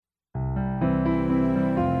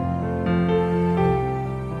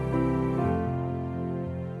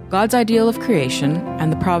God's ideal of creation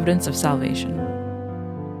and the providence of salvation.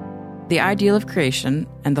 The ideal of creation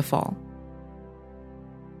and the fall.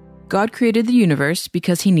 God created the universe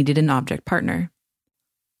because he needed an object partner.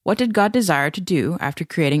 What did God desire to do after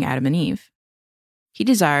creating Adam and Eve? He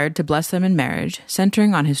desired to bless them in marriage,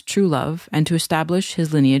 centering on his true love, and to establish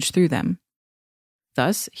his lineage through them.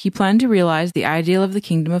 Thus, he planned to realize the ideal of the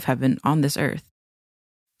kingdom of heaven on this earth.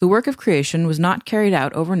 The work of creation was not carried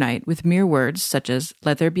out overnight with mere words such as,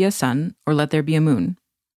 "Let there be a sun," or "Let there be a moon."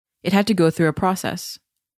 It had to go through a process.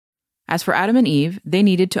 As for Adam and Eve, they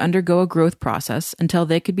needed to undergo a growth process until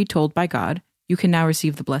they could be told by God, "You can now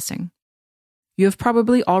receive the blessing." You have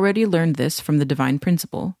probably already learned this from the divine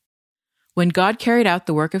principle. When God carried out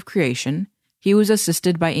the work of creation, he was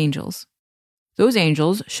assisted by angels. Those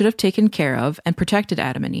angels should have taken care of and protected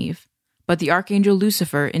Adam and Eve, but the archangel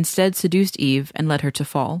Lucifer instead seduced Eve and led her to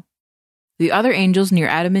fall. The other angels near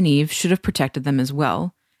Adam and Eve should have protected them as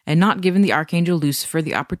well, and not given the archangel Lucifer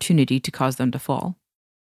the opportunity to cause them to fall.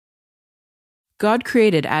 God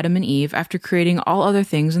created Adam and Eve after creating all other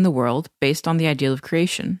things in the world based on the ideal of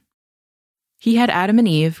creation. He had Adam and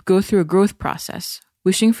Eve go through a growth process,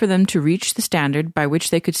 wishing for them to reach the standard by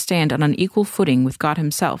which they could stand on an equal footing with God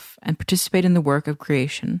himself and participate in the work of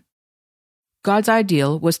creation. God's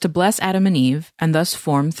ideal was to bless Adam and Eve and thus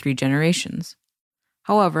form 3 generations.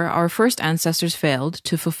 However, our first ancestors failed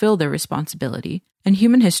to fulfill their responsibility, and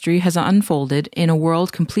human history has unfolded in a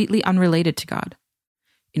world completely unrelated to God.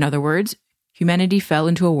 In other words, humanity fell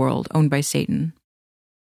into a world owned by Satan.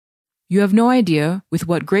 You have no idea with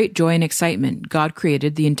what great joy and excitement God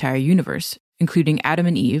created the entire universe, including Adam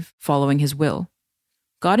and Eve, following his will.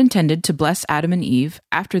 God intended to bless Adam and Eve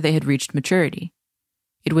after they had reached maturity.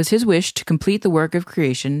 It was his wish to complete the work of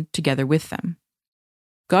creation together with them.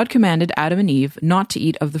 God commanded Adam and Eve not to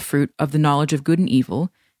eat of the fruit of the knowledge of good and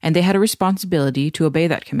evil, and they had a responsibility to obey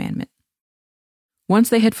that commandment. Once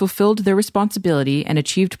they had fulfilled their responsibility and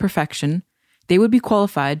achieved perfection, they would be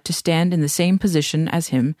qualified to stand in the same position as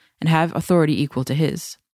him and have authority equal to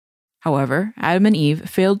his. However, Adam and Eve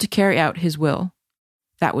failed to carry out his will.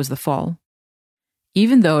 That was the fall.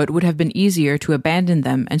 Even though it would have been easier to abandon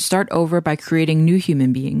them and start over by creating new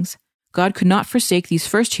human beings, God could not forsake these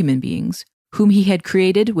first human beings, whom he had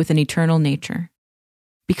created with an eternal nature.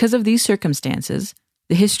 Because of these circumstances,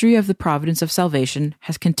 the history of the providence of salvation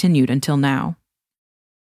has continued until now.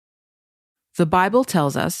 The Bible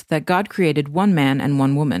tells us that God created one man and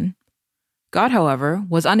one woman. God, however,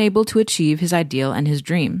 was unable to achieve his ideal and his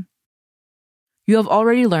dream. You have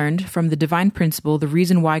already learned from the divine principle the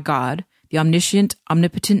reason why God, the omniscient,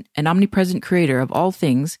 omnipotent, and omnipresent creator of all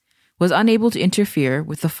things, was unable to interfere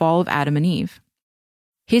with the fall of Adam and Eve.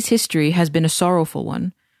 His history has been a sorrowful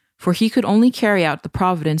one, for he could only carry out the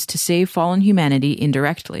providence to save fallen humanity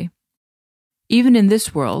indirectly. Even in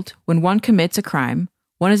this world, when one commits a crime,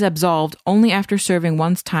 one is absolved only after serving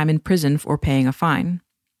one's time in prison or paying a fine.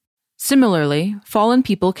 Similarly, fallen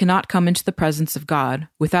people cannot come into the presence of God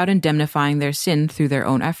without indemnifying their sin through their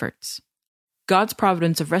own efforts. God's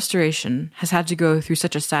providence of restoration has had to go through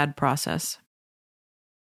such a sad process.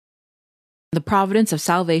 The providence of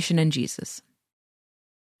salvation in Jesus.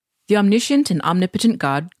 The omniscient and omnipotent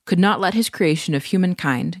God could not let his creation of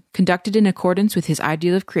humankind, conducted in accordance with his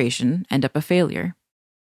ideal of creation, end up a failure.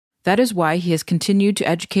 That is why he has continued to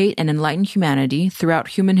educate and enlighten humanity throughout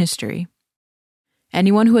human history.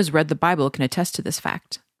 Anyone who has read the Bible can attest to this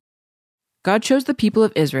fact. God chose the people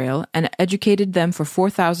of Israel and educated them for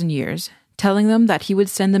 4,000 years, telling them that he would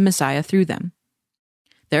send the Messiah through them.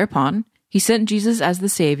 Thereupon, he sent Jesus as the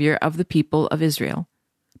Savior of the people of Israel,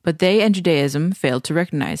 but they and Judaism failed to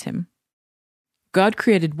recognize him. God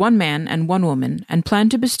created one man and one woman and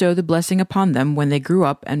planned to bestow the blessing upon them when they grew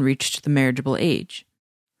up and reached the marriageable age.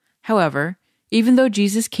 However, even though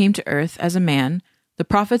Jesus came to earth as a man, the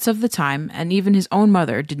prophets of the time and even his own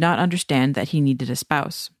mother did not understand that he needed a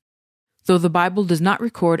spouse. Though the Bible does not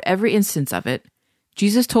record every instance of it,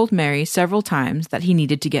 Jesus told Mary several times that he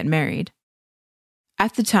needed to get married.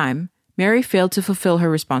 At the time, Mary failed to fulfill her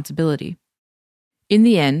responsibility. In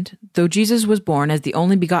the end, though Jesus was born as the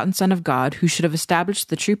only begotten Son of God who should have established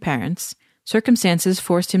the true parents, circumstances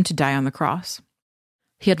forced him to die on the cross.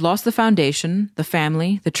 He had lost the foundation, the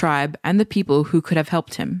family, the tribe, and the people who could have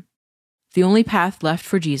helped him. The only path left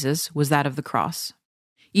for Jesus was that of the cross.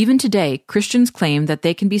 Even today, Christians claim that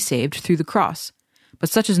they can be saved through the cross, but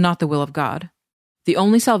such is not the will of God. The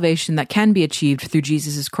only salvation that can be achieved through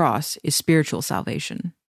Jesus' cross is spiritual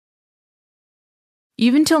salvation.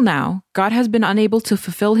 Even till now, God has been unable to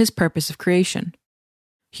fulfill his purpose of creation.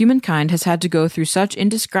 Humankind has had to go through such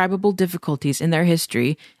indescribable difficulties in their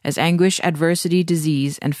history as anguish, adversity,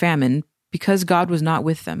 disease, and famine because God was not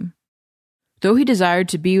with them. Though he desired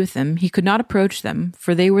to be with them, he could not approach them,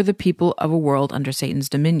 for they were the people of a world under Satan's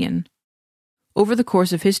dominion. Over the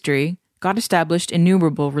course of history, God established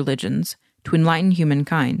innumerable religions to enlighten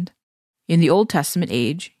humankind. In the Old Testament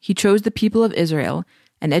age, he chose the people of Israel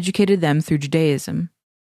and educated them through Judaism.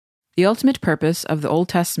 The ultimate purpose of the Old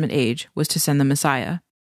Testament age was to send the Messiah.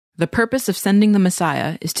 The purpose of sending the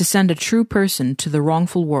Messiah is to send a true person to the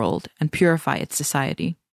wrongful world and purify its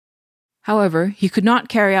society. However, he could not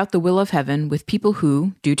carry out the will of heaven with people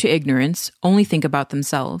who, due to ignorance, only think about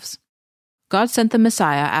themselves. God sent the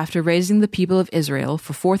Messiah after raising the people of Israel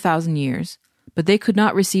for 4,000 years, but they could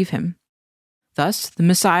not receive him. Thus, the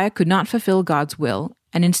Messiah could not fulfill God's will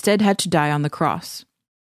and instead had to die on the cross.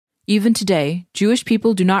 Even today, Jewish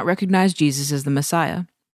people do not recognize Jesus as the Messiah.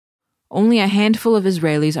 Only a handful of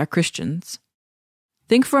Israelis are Christians.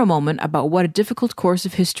 Think for a moment about what a difficult course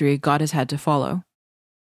of history God has had to follow.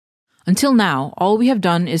 Until now, all we have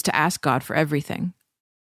done is to ask God for everything.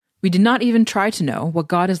 We did not even try to know what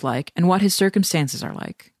God is like and what his circumstances are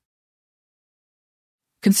like.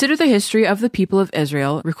 Consider the history of the people of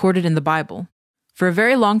Israel recorded in the Bible. For a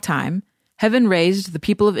very long time, heaven raised the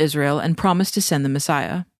people of Israel and promised to send the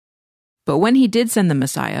Messiah. But when he did send the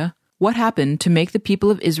Messiah, what happened to make the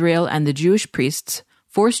people of Israel and the Jewish priests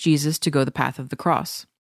force Jesus to go the path of the cross?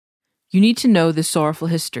 You need to know this sorrowful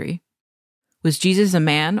history. Was Jesus a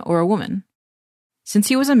man or a woman? Since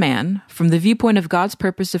he was a man, from the viewpoint of God's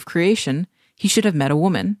purpose of creation, he should have met a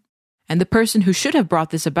woman, and the person who should have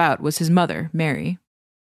brought this about was his mother, Mary.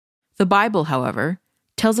 The Bible, however,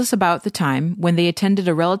 tells us about the time when they attended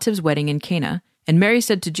a relative's wedding in Cana, and Mary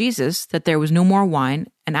said to Jesus that there was no more wine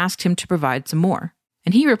and asked him to provide some more.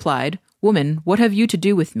 And he replied, "Woman, what have you to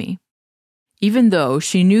do with me?" Even though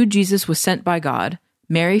she knew Jesus was sent by God,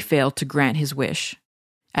 Mary failed to grant his wish.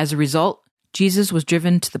 As a result, Jesus was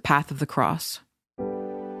driven to the path of the cross.